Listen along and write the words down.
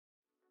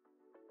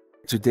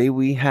Today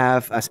we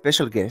have a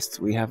special guest.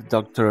 We have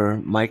Dr.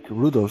 Mike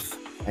Rudolph,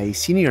 a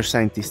senior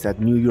scientist at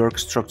New York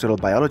Structural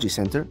Biology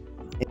Center,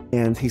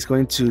 and he's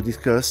going to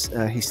discuss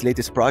his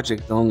latest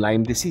project on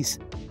Lyme disease.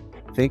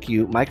 Thank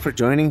you, Mike, for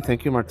joining.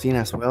 Thank you, Martina,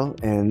 as well.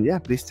 And yeah,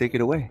 please take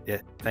it away.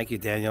 Yeah, thank you,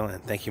 Daniel,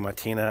 and thank you,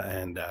 Martina,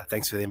 and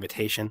thanks for the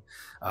invitation.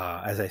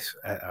 As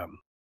I'm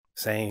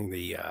saying,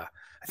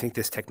 I think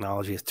this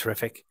technology is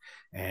terrific,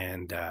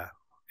 and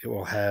it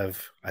will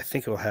have, I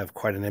think, it will have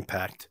quite an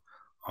impact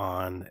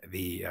on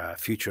the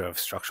future of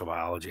structural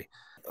biology.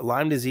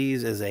 Lyme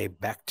disease is a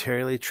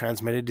bacterially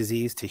transmitted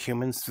disease to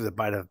humans through the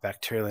bite of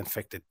bacterially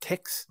infected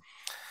ticks.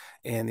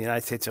 In the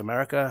United States of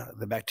America,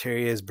 the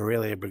bacteria is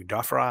Borrelia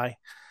burgdorferi.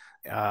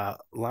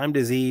 Lyme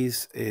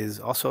disease is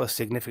also a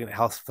significant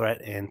health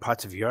threat in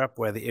parts of Europe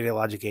where the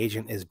etiologic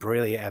agent is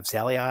Borrelia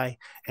afzelii,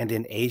 and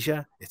in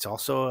Asia, it's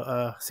also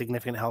a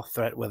significant health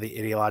threat where the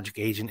etiologic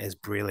agent is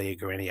Borrelia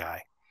guarinii.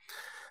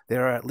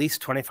 There are at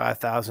least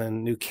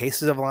 25,000 new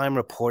cases of Lyme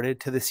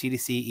reported to the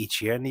CDC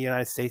each year in the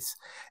United States.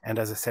 And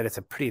as I said, it's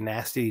a pretty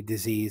nasty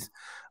disease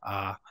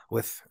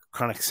with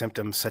chronic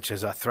symptoms such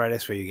as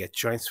arthritis, where you get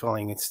joint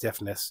swelling and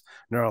stiffness,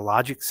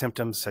 neurologic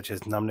symptoms such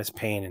as numbness,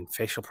 pain, and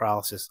facial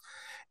paralysis,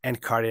 and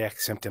cardiac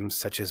symptoms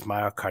such as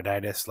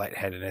myocarditis,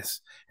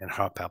 lightheadedness, and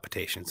heart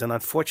palpitations. And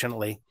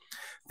unfortunately,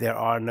 there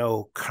are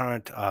no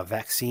current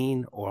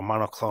vaccine or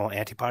monoclonal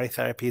antibody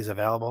therapies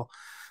available.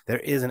 There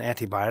is an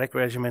antibiotic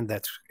regimen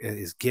that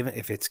is given.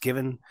 If it's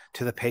given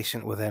to the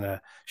patient within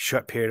a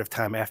short period of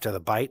time after the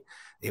bite,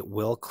 it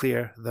will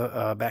clear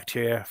the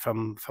bacteria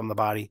from the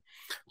body.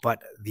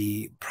 But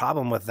the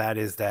problem with that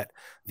is that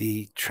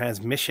the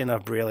transmission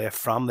of Borrelia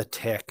from the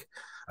tick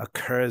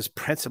occurs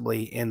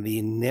principally in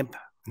the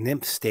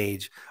nymph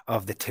stage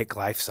of the tick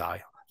life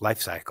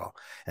cycle.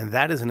 And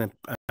that is an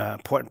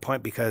important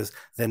point because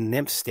the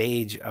nymph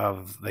stage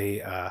of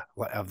the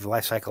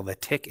life cycle of the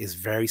tick is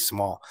very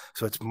small.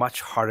 So it's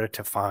much harder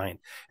to find.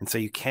 And so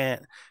you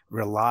can't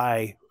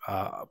rely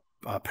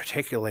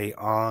particularly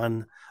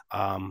on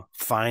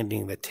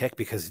finding the tick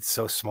because it's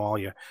so small.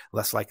 You're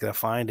less likely to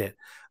find it.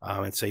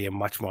 And so you're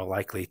much more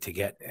likely to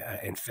get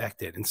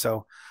infected. And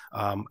so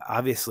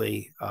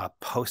obviously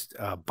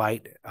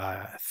post-bite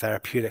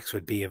therapeutics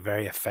would be a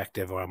very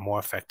effective or a more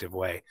effective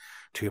way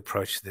to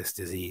approach this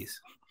disease.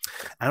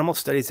 Animal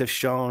studies have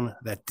shown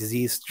that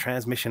disease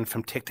transmission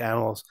from tick to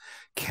animals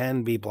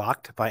can be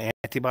blocked by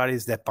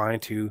antibodies that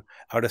bind to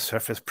outer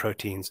surface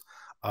proteins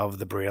of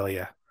the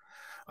Borrelia.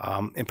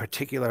 In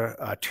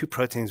particular, two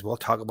proteins we'll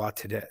talk about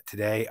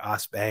today,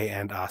 OSP-A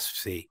and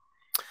OSP-C.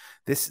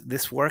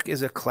 This work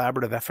is a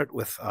collaborative effort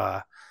with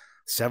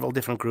several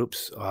different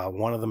groups,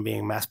 one of them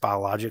being Mass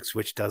Biologics,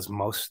 which does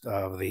most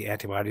of the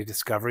antibody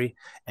discovery,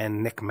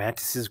 and Nick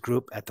Mantis's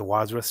group at the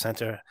Wadsworth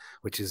Center,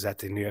 which is at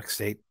the New York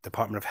State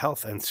Department of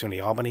Health and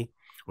SUNY Albany,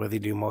 where they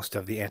do most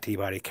of the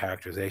antibody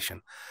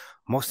characterization.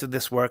 Most of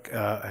this work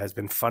has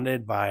been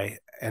funded by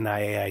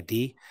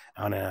NIAID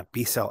on a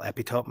B-cell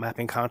epitope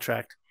mapping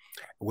contract,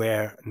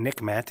 where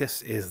Nick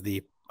Mantis is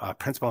the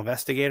principal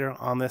investigator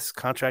on this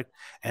contract,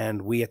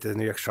 and we at the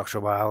New York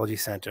Structural Biology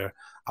Center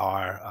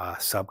are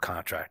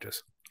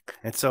subcontractors.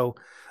 And so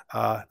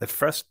the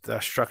first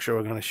structure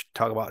we're going to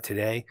talk about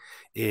today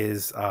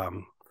is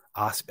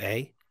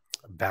OSP-A,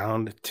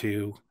 bound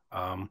to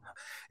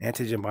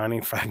antigen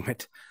binding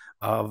fragment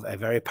of a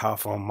very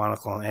powerful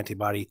monoclonal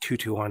antibody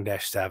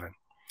 221-7.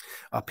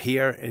 Up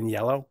here in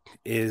yellow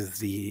is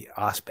the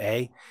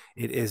OSP-A.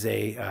 It is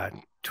a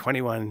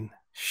 21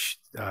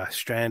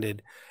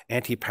 stranded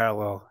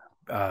anti-parallel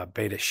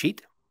beta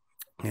sheet,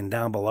 and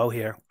down below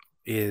here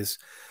is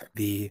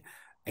the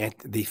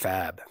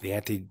Fab, the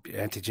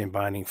antigen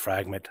binding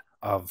fragment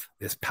of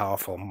this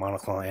powerful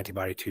monoclonal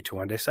antibody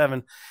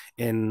 221-7.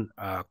 In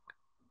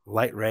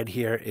light red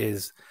here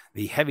is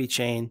the heavy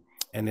chain,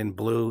 and in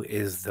blue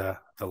is the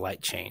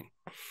light chain.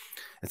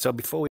 And so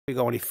before we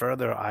go any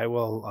further, I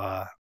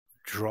will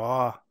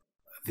draw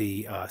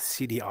the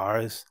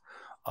CDRs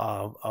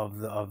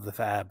of the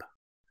Fab.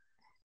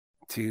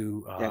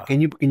 Can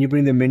you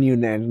bring the menu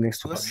next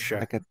to us, sure,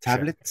 like a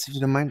tablet, sure. if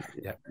you don't mind?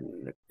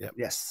 Yep.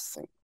 Yes,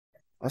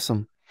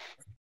 awesome.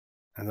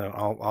 And then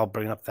I'll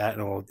bring up that,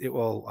 and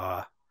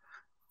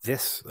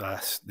this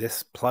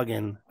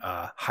plugin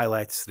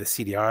highlights the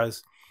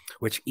CDRs,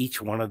 which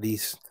each one of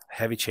these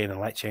heavy chain and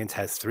light chains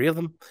has 3 of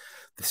them.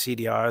 The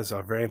CDRs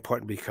are very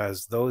important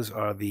because those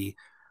are the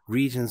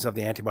regions of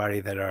the antibody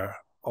that are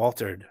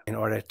altered in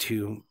order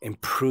to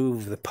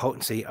improve the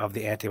potency of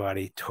the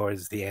antibody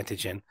towards the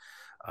antigen.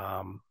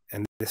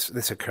 And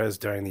this occurs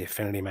during the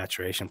affinity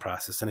maturation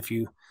process. And if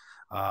you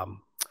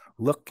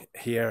look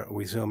here,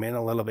 we zoom in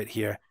a little bit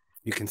here,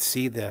 you can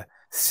see the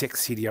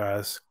 6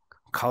 CDRs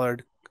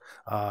colored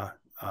or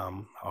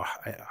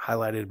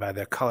highlighted by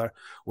their color,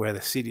 where the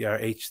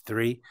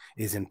CDR-H3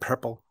 is in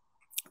purple,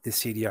 the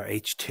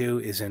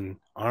CDR-H2 is in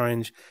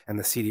orange, and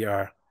the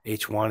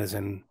CDR-H1 is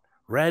in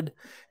red.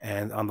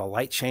 And on the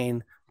light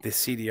chain, the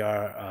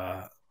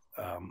CDR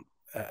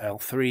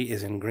L3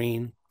 is in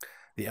green,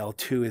 the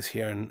L2 is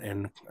here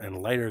in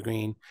lighter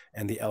green,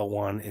 and the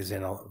L1 is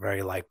in a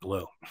very light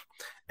blue.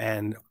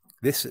 And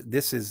these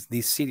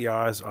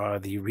CDRs are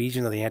the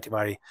region of the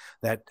antibody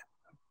that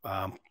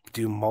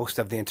do most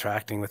of the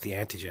interacting with the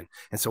antigen.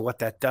 And so what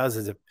that does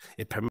is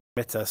it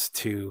permits us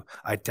to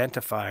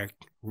identify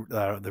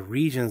the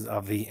regions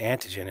of the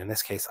antigen, in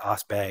this case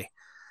OspA,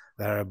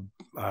 that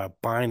are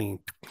binding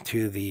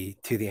to the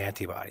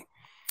antibody.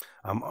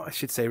 I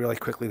should say really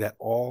quickly that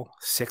all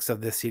 6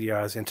 of the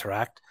CDRs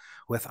interact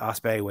with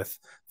OspA, with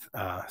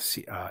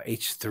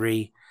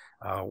H3,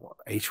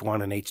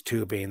 H1, and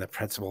H2 being the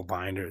principal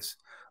binders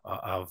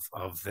of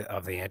the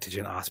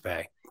antigen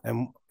OspA.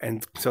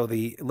 And so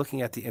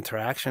looking at the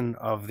interaction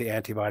of the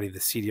antibody, the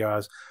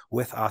CDRs,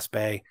 with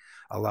OspA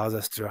allows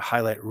us to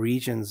highlight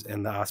regions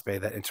in the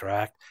OspA that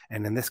interact.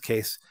 And in this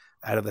case,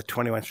 out of the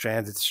 21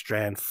 strands, it's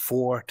strand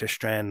 4 to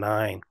strand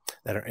 9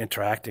 that are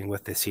interacting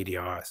with the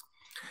CDRs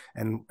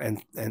and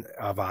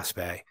of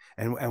OspA.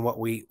 And what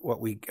we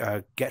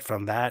get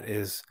from that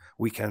is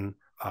we can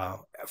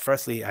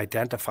firstly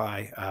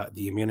identify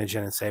the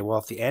immunogen and say, well,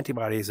 if the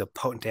antibody is a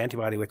potent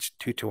antibody, which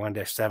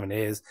 221-7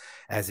 is,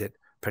 as it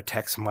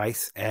protects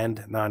mice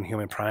and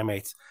non-human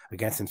primates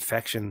against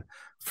infection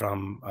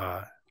from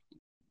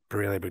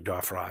Borrelia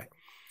burgdorferi.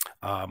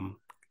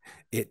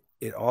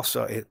 It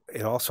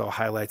also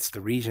highlights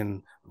the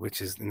region,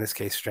 which is in this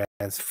case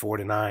strands 4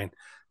 to 9,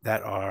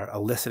 that are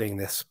eliciting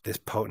this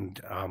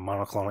potent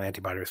monoclonal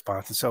antibody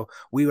response. And so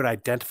we would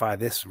identify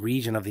this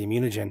region of the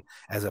immunogen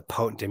as a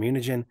potent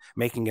immunogen,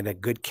 making it a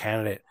good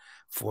candidate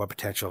for a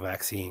potential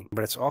vaccine.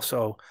 But it's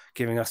also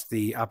giving us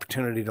the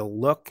opportunity to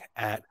look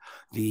at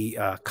the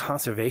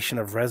conservation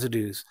of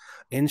residues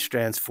in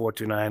strands 4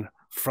 to 9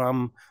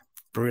 from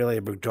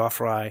Borrelia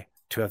burgdorferi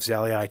to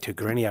Afzelii to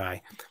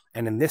Guerinii.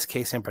 And in this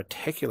case in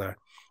particular,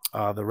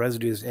 the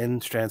residues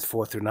in strands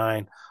 4 through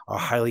 9 are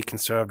highly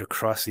conserved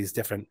across these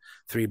different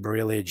 3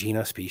 Borrelia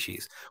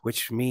genospecies,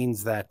 which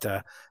means that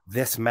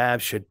this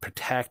mAb should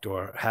protect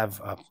or have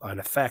an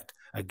effect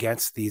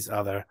against these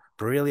other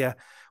Borrelia.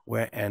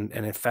 And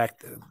in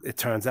fact, it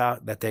turns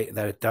out that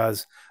it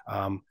does.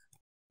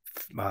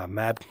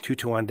 mAb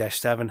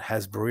 221-7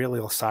 has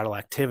borreliocidal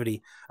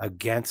activity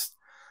against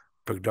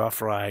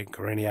Burgdorferi,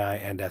 Guerinii,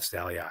 and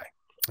Afzelii.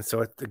 And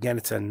so again,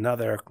 it's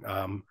another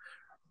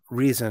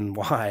reason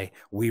why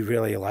we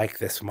really like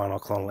this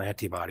monoclonal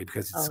antibody,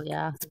 because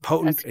it's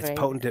potent. It's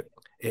potent.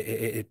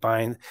 It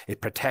binds.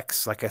 It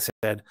protects, like I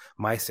said,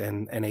 mice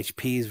and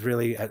NHPs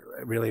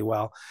really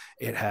well.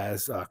 It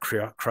has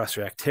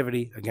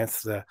cross-reactivity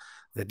against the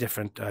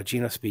different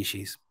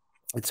genospecies.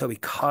 And so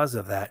because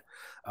of that,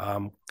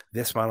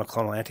 this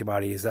monoclonal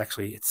antibody is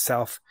actually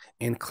itself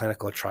in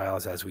clinical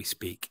trials as we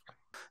speak.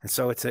 And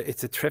so it's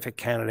a terrific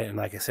candidate. And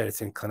like I said,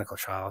 it's in clinical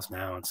trials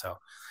now. And so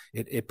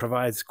it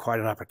provides quite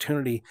an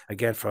opportunity,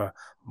 again, for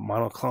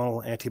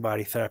monoclonal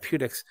antibody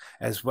therapeutics,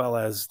 as well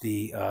as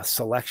the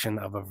selection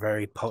of a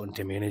very potent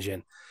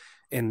immunogen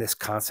in this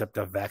concept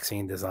of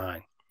vaccine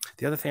design.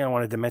 The other thing I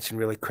wanted to mention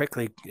really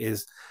quickly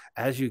is,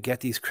 as you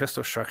get these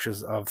crystal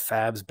structures of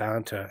Fabs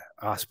bound to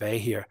OspA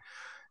here,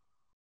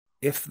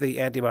 if the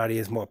antibody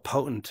is more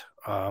potent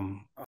or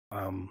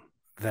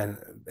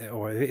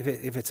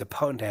if it's a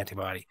potent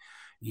antibody,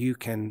 you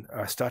can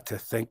start to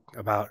think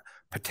about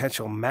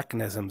potential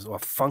mechanisms or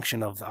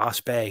function of the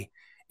OspA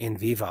in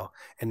vivo.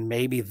 And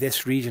maybe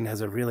this region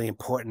has a really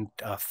important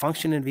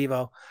function in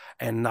vivo,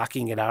 and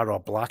knocking it out or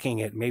blocking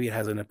it, maybe it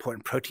has an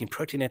important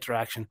protein-protein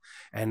interaction,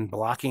 and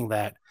blocking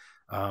that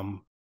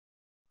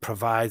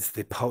provides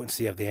the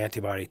potency of the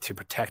antibody to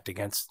protect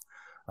against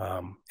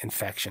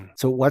infection.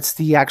 So what's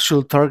the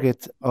actual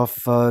target of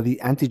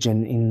the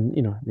antigen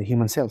in the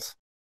human cells?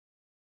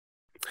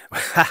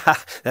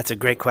 That's a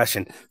great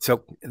question.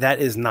 So that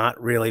is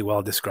not really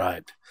well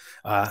described.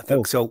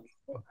 So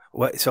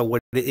what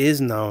it is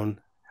known,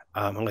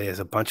 there's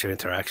a bunch of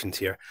interactions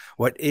here.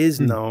 What is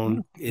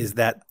known is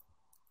that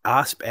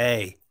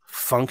OspA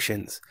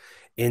functions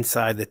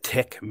inside the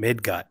tick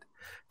midgut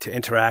to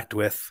interact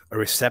with a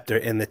receptor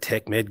in the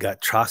tick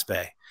midgut,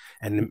 TROSPA,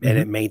 and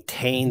it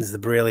maintains the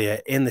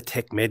Borrelia in the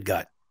tick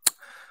midgut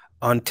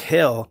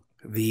until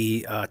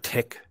the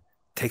tick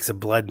takes a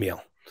blood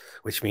meal,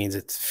 which means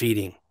it's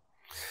feeding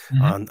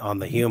on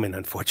the human,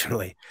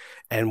 unfortunately.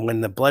 And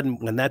when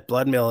that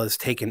blood meal is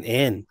taken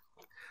in,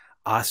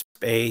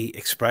 OspA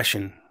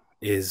expression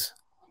is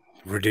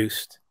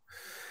reduced.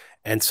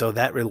 And so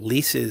that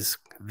releases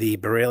the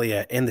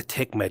Borrelia in the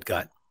tick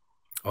midgut,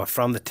 or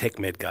from the tick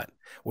midgut,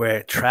 where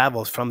it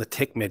travels from the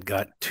tick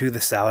midgut to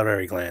the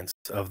salivary glands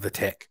of the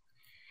tick.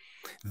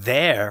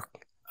 There,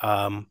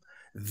 as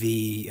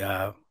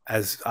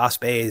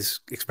OspA's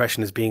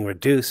expression is being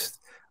reduced,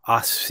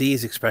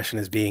 OspC's expression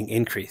is being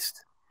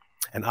increased.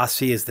 And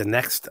OspC is the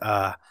next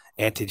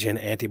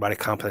antigen antibody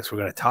complex we're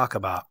going to talk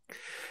about.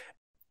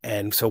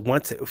 And so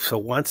once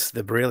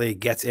the Borrelia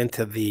gets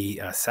into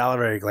the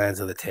salivary glands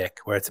of the tick,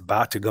 where it's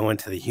about to go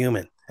into the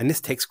human, and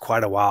this takes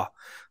quite a while.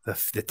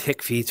 The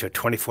tick feeds for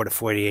 24 to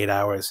 48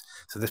 hours,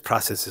 so this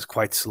process is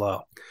quite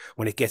slow.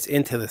 When it gets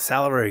into the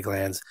salivary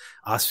glands,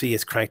 OspC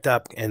is cranked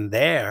up, and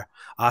there,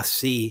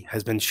 OspC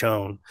has been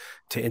shown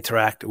to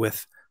interact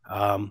with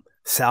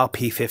Sal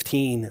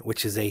P15,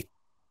 which is a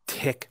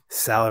tick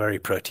salivary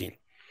protein.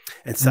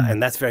 And so,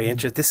 and that's very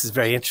interesting. This is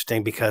very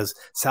interesting because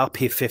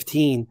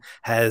SALP15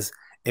 has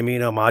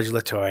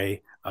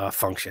immunomodulatory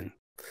function,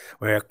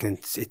 where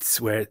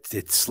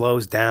it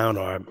slows down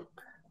or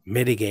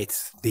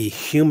mitigates the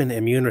human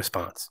immune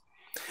response.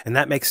 And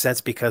that makes sense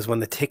because when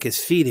the tick is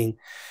feeding,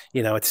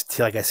 it's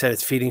like I said,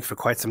 it's feeding for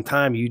quite some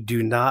time. You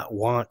do not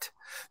want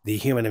the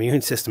human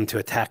immune system to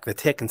attack the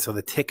tick. And so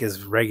the tick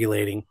is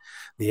regulating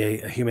the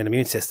human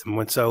immune system.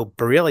 And so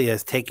Borrelia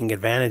is taking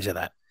advantage of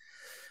that.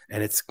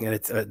 And it's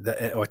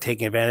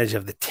taking advantage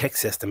of the tick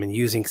system and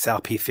using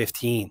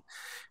SALP15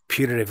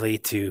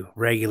 putatively to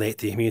regulate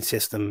the immune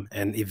system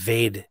and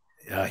evade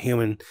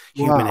human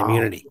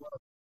immunity.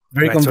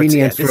 Very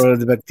convenient for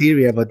the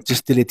bacteria, but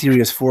just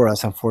deleterious for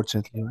us,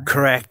 unfortunately. Right?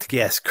 Correct.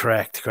 Yes.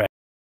 Correct.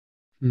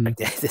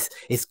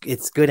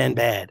 It's good and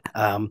bad.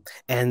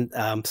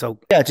 So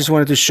I just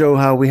wanted to show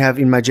how we have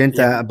in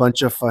magenta a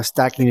bunch of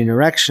stacking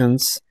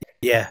interactions.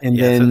 And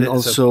then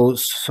also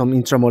some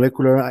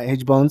intramolecular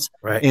H bonds.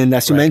 Right. And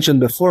as you mentioned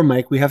before,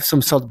 Mike, we have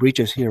some salt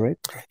bridges here, right?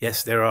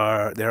 Yes, there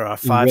are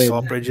 5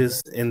 salt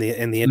bridges in the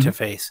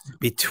interface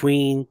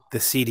between the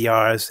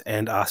CDRs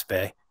and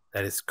OSPE.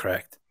 That is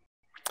correct.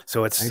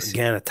 So it's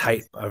again a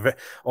tight.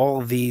 All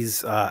of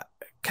these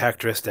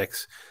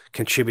characteristics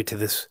contribute to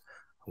this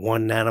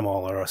 1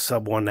 nanomolar or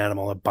sub 1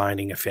 nanomolar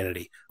binding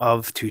affinity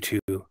of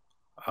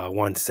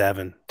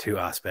 2217 to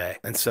OSPE.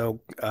 And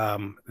so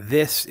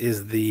this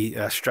is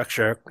the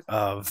structure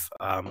of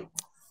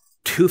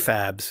 2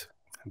 Fabs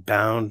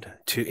bound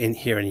to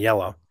here in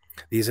yellow.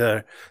 These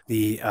are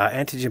the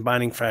antigen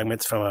binding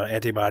fragments from an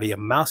antibody, a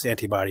mouse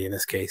antibody in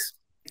this case.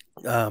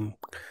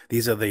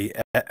 These are the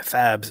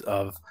Fabs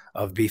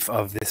of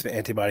this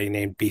antibody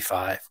named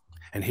B5.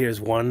 And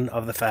here's one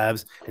of the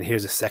Fabs, and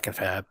here's a second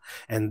Fab.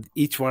 And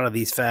each one of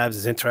these Fabs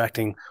is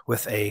interacting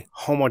with a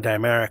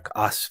homodimeric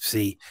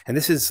OSPC. And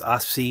this is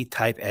OSPC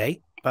type A,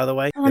 by the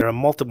way. There are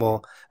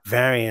multiple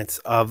variants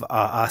of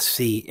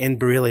OSPC in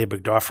Borrelia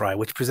burgdorferi,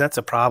 which presents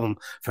a problem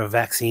for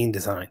vaccine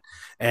design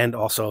and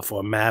also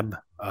for MAB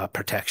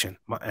protection,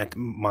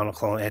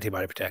 monoclonal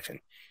antibody protection.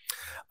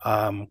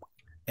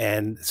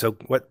 And so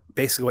what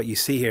you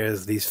see here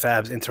is these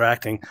Fabs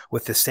interacting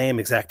with the same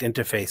exact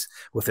interface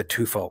with a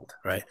twofold,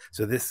 right?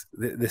 So this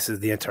is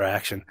the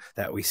interaction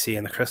that we see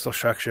in the crystal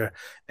structure.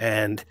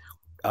 And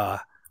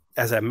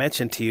as I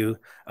mentioned to you,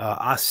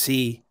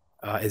 OSPC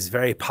is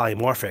very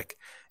polymorphic.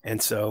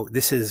 And so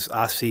this is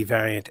OSPC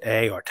variant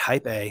A or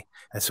type A.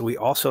 And so we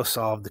also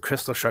solved the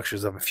crystal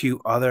structures of a few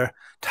other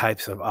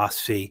types of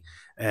OSPC,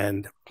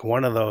 and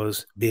one of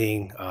those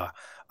being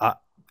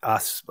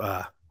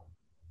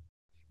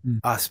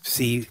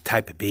OSPC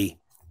type B,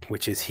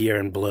 which is here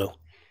in blue.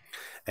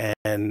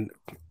 And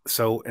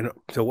so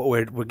what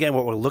we're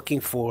looking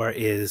for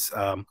is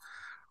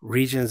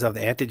regions of the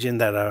antigen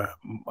that are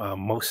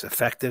most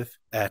effective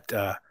at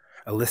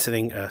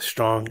eliciting a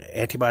strong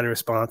antibody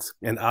response.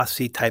 And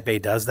OSPC type A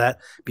does that.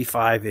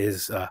 B5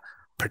 is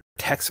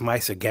protects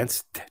mice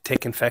against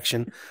tick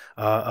infection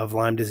of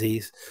Lyme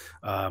disease.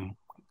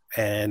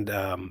 And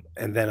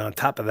then on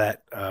top of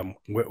that,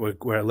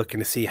 we're looking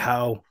to see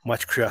how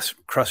much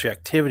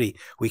cross-reactivity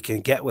we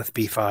can get with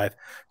B5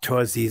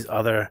 towards these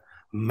other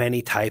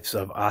many types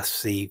of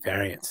OSPC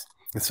variants.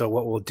 And so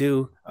what we'll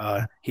do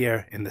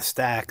here in the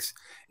stacks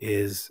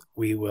is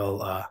we will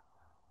let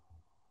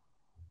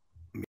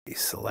me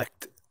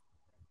select.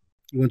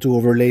 You want to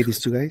overlay these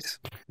two guys?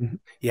 Mm-hmm.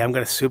 Yeah, I'm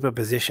going to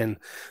superposition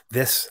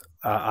this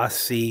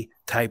OSPC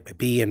type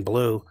B in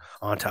blue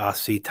onto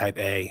OSPC type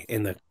A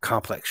in the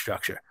complex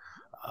structure.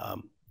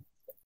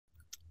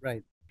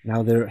 Right.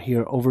 Now they're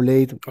here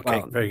overlaid.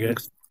 Okay, very good.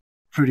 Looks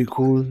pretty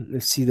cool.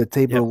 Let's see the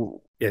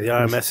table. Yep. Yeah, the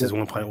RMS is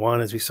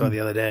 1.1 as we saw the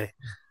other day.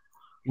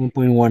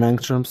 1.1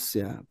 angstroms.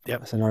 Yeah.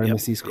 Yep. That's an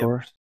RMSE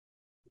score.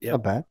 Yep.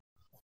 Not bad.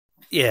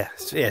 Yeah,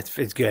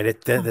 it's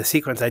good. The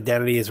sequence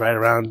identity is right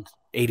around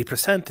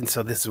 80%, and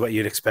so this is what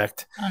you'd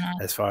expect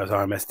as far as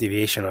RMS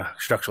deviation or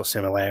structural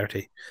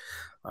similarity.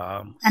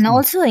 And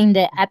also in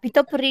the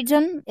epitope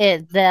region,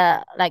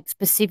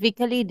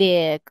 specifically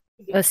the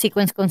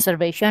sequence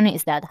conservation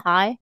is that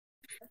high?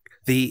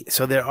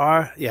 So there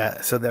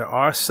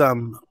are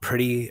some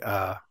pretty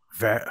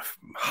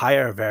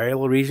higher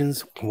variable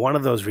regions. One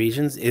of those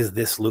regions is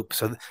this loop.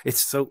 So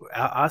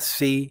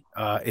OSPC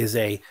is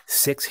a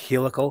 6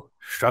 helical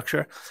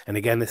structure, and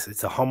again,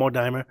 it's a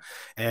homodimer,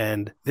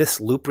 and this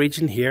loop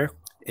region here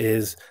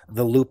is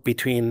the loop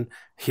between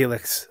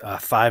helix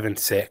 5 and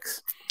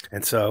 6,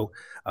 and so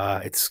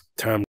it's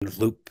termed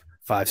loop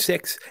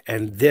 5-6,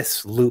 and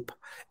this loop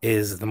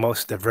is the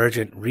most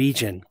divergent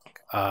region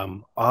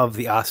of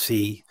the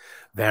OSPC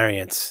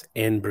variants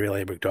in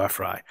Borrelia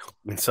burgdorferi.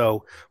 And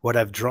so what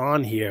I've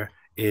drawn here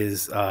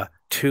is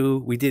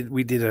we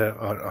did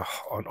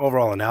an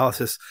overall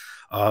analysis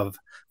of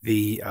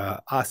the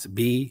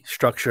OSB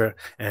structure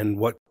and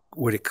where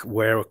it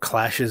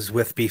clashes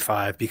with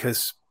B5,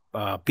 because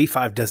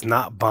B5 does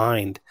not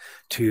bind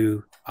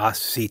to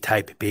OSPC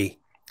type B.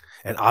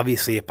 And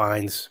obviously it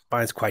binds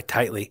quite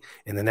tightly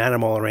in the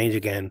nanomolar range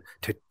again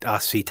to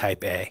OSPC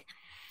type A.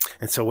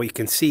 And so what you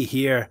can see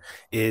here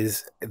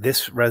is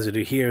this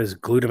residue here is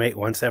glutamate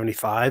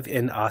 175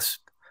 in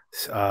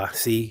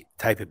OSC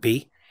type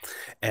B.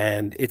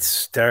 And it's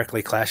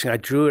sterically clashing. I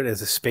drew it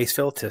as a space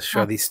fill to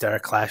show these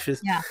steric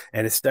clashes. Yeah.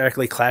 And it's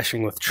sterically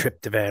clashing with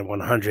tryptophan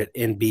 100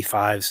 in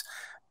B5's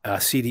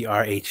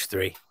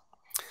CDRH3.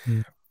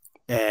 Mm.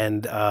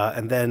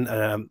 And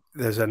then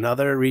there's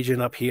another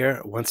region up here,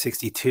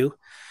 162.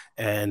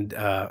 And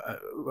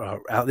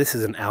this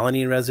is an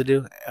alanine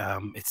residue.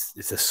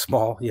 It's a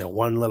small,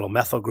 one little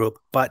methyl group.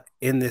 But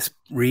in this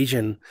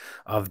region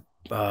of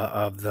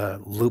the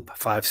loop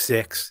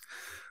 5,6,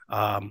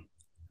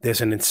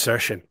 there's an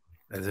insertion.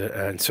 There's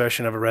an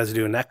insertion of a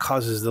residue, and that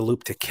causes the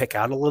loop to kick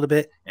out a little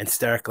bit and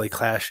sterically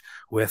clash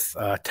with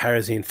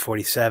tyrosine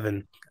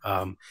 47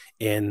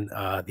 in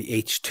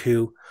the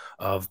H2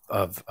 of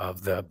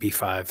the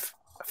B5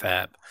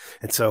 fab.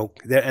 And so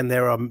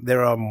there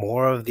are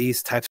more of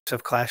these types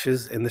of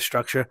clashes in the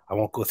structure. I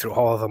won't go through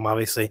all of them,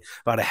 obviously,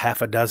 about a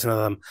half a dozen of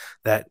them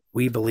that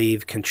we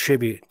believe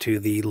contribute to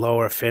the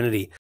lower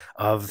affinity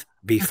of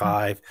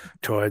B5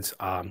 towards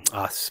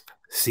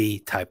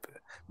OSC type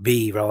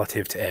B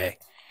relative to A.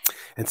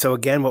 And so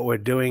again, what we're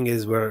doing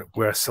is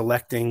we're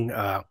selecting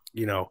the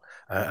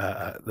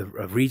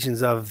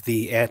regions of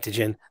the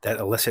antigen that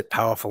elicit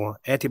powerful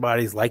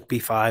antibodies like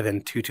B5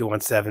 and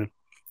 2217,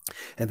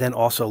 and then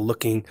also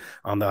looking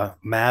on the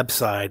MAB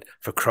side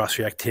for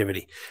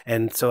cross-reactivity.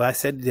 And so I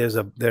said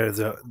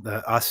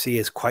the OSC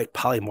is quite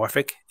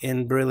polymorphic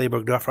in Borrelia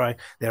burgdorferi.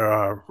 There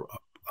are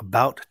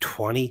about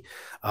 20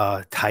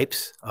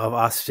 types of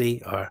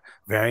OSC or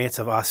variants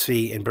of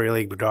OSC in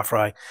Borrelia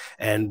burgdorferi.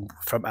 And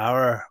from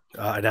our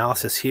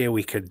analysis here,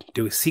 we could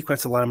do a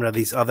sequence alignment of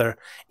these other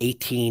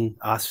 18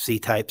 OSC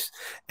types.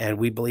 And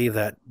we believe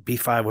that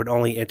B5 would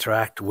only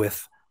interact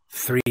with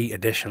 3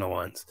 additional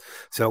ones.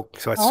 So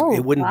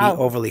it wouldn't be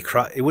overly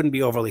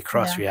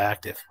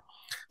cross-reactive.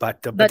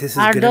 But this is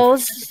are good.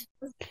 Those?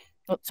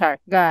 Oh, sorry.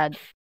 Go ahead.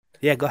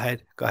 Yeah, go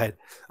ahead.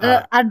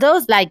 Are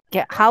those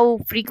how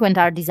frequent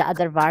are these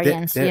other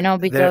variants?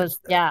 Because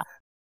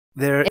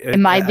it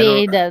might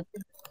be that.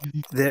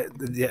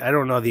 I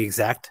don't know the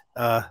exact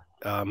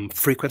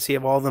frequency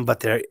of all of them, but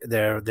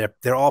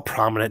they're all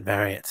prominent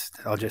variants.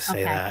 I'll just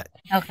say that.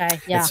 Okay.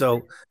 Yeah.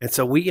 And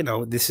so we,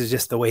 this is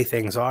just the way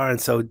things are.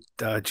 And so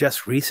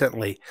just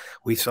recently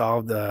we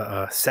solved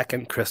the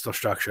second crystal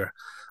structure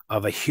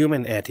of a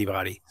human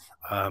antibody,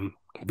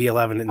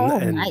 B11,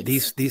 and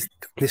nice.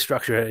 This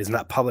structure is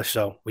not published,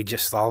 so we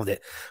just solved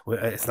it.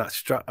 It's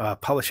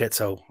not published yet,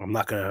 so I'm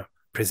not going to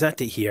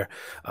present it here.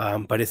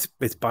 But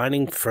it's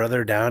binding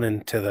further down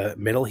into the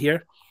middle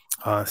here.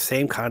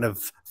 Same kind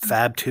of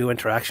Fab2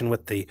 interaction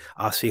with the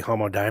OSC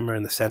homodimer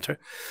in the center.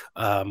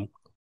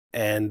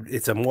 And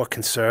it's a more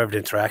conserved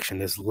interaction.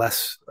 There's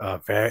less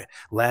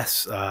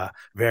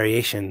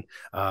variation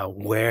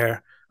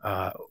where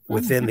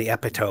within the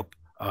epitope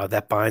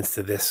that binds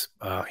to this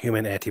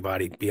human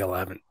antibody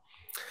B11.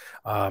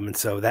 And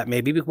so that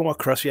may be more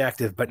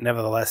cross-reactive, but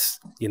nevertheless,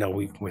 we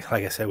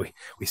like I said,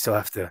 we still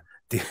have to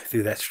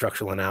do that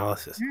structural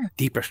analysis,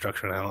 deeper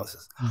structural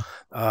analysis.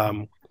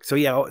 So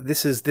yeah,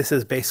 this is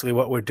basically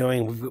what we're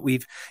doing.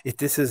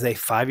 This is a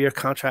 5-year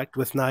contract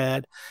with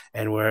NIAID,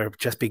 and we're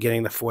just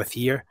beginning the 4th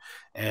year,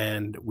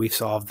 and we've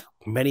solved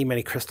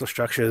many crystal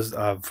structures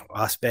of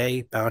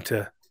OSB bound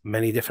to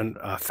many different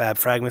Fab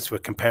fragments. We're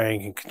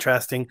comparing and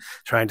contrasting,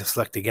 trying to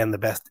select again the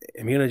best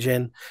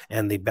immunogen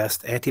and the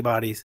best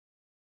antibodies.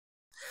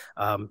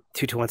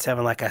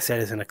 2217, like I said,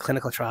 is in a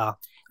clinical trial,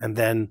 and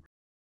then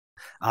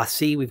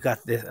OSC, we've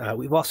got this.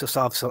 We've also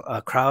solved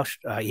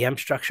cryo-EM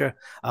structure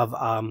of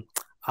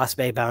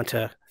OSB bound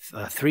to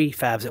 3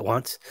 Fabs at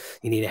once.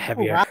 You need a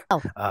heavier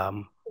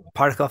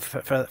particle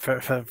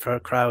for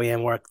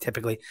cryo-EM work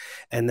typically,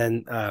 and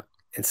then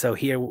and so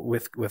here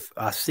with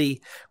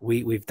OSC,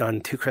 we've done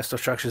 2 crystal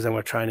structures, and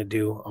we're trying to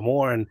do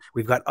more, and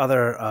we've got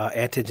other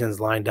antigens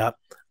lined up,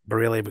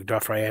 Borrelia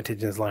burgdorferi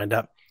antigens lined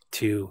up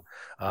to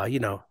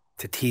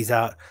to tease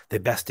out the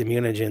best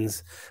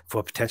immunogens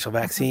for potential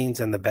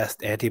vaccines and the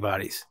best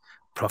antibodies,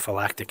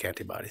 prophylactic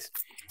antibodies.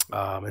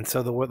 And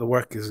so the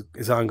work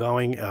is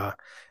ongoing,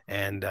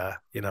 and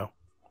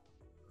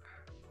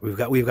we've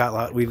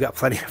got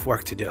plenty of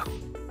work to do.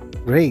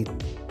 Great.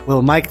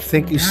 Well, Mike,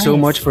 thank you so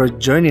much for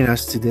joining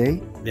us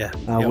today. Yeah,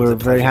 we're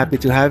very happy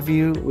to have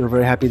you. We're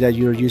very happy that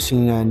you're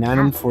using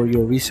Nanome for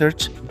your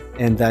research,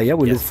 and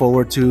we look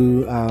forward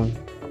to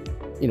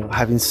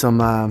having some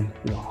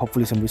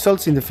hopefully some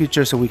results in the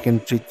future, so we can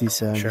treat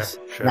this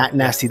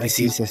nasty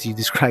disease as you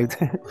described.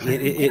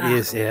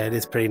 It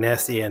is pretty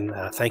nasty, and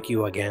thank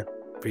you again.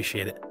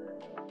 Appreciate it.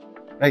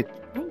 Right.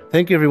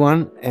 Thank you,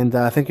 everyone. And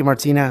thank you,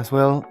 Martina, as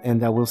well.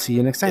 And we'll see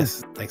you next time.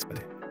 Yes. Thanks,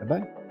 buddy.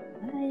 Bye-bye.